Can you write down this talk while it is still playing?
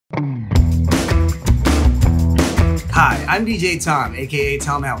Hi, I'm DJ Tom, aka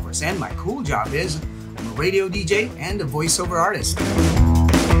Tom Alvarez, and my cool job is I'm a radio DJ and a voiceover artist.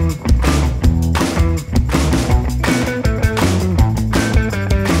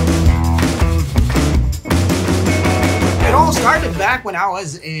 It all started back when I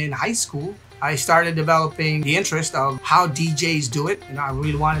was in high school. I started developing the interest of how DJs do it, and I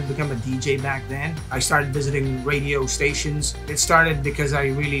really wanted to become a DJ back then. I started visiting radio stations. It started because I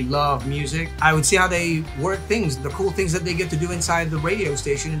really love music. I would see how they work things, the cool things that they get to do inside the radio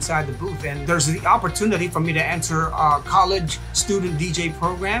station, inside the booth, and there's the opportunity for me to enter a college student DJ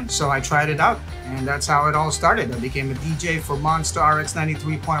program, so I tried it out, and that's how it all started. I became a DJ for Monster RX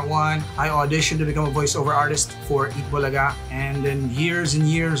 93.1. I auditioned to become a voiceover artist for Eat Bulaga, and then years and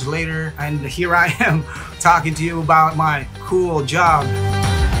years later, and here I am talking to you about my cool job.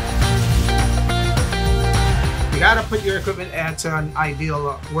 You gotta put your equipment at an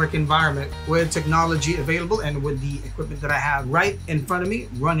ideal work environment with technology available and with the equipment that I have right in front of me,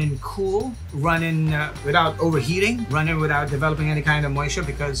 running cool, running without overheating, running without developing any kind of moisture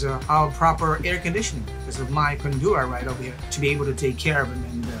because of proper air conditioning, because of my CONDURA right over here, to be able to take care of them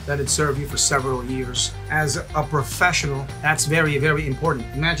and let it serve you for several years. As a professional, that's very, very important.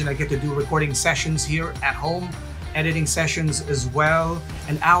 Imagine I get to do recording sessions here at home, editing sessions as well,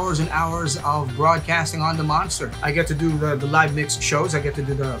 and hours of broadcasting on the Monster. I get to do the live mix shows. I get to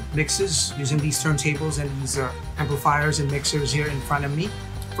do the mixes using these turntables and these amplifiers and mixers here in front of me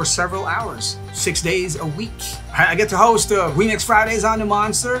for several hours, 6 days a week. I get to host Remix Fridays on the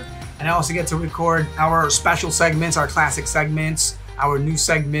Monster, and I also get to record our special segments, our classic segments, our new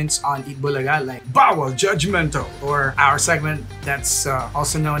segments on Eat Bulaga, like Bawa Judgmental, or our segment that's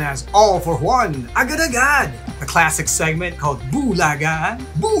also known as All for One, Agad-agad, a classic segment called Bulagan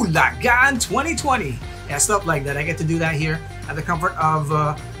 2020. Yeah, stuff like that. I get to do that here at the comfort of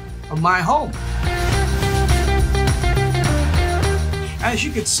my home. As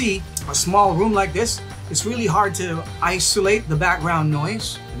you can see, a small room like this, it's really hard to isolate the background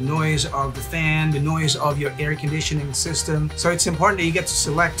noise, the noise of the fan, the noise of your air conditioning system. So it's important that you get to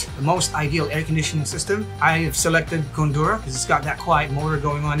select the most ideal air conditioning system. I have selected CONDURA because it's got that quiet motor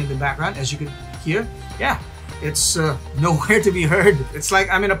going on in the background, as you can hear. Yeah, it's nowhere to be heard. It's like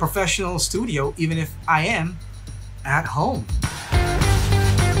I'm in a professional studio, even if I am at home.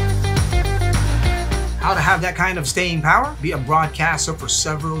 How to have that kind of staying power, be a broadcaster for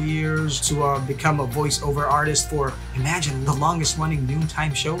several years, to become a voiceover artist for, imagine, the longest running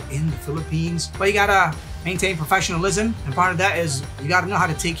noontime show in the Philippines. But you gotta maintain professionalism, and part of that is you gotta know how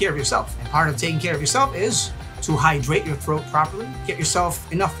to take care of yourself. And part of taking care of yourself is to hydrate your throat properly, get yourself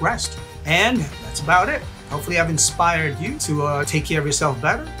enough rest. And that's about it. Hopefully I've inspired you to take care of yourself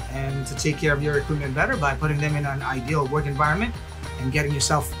better and to take care of your equipment better by putting them in an ideal work environment and getting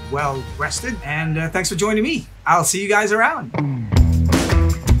yourself well rested. And thanks for joining me. I'll see you guys around.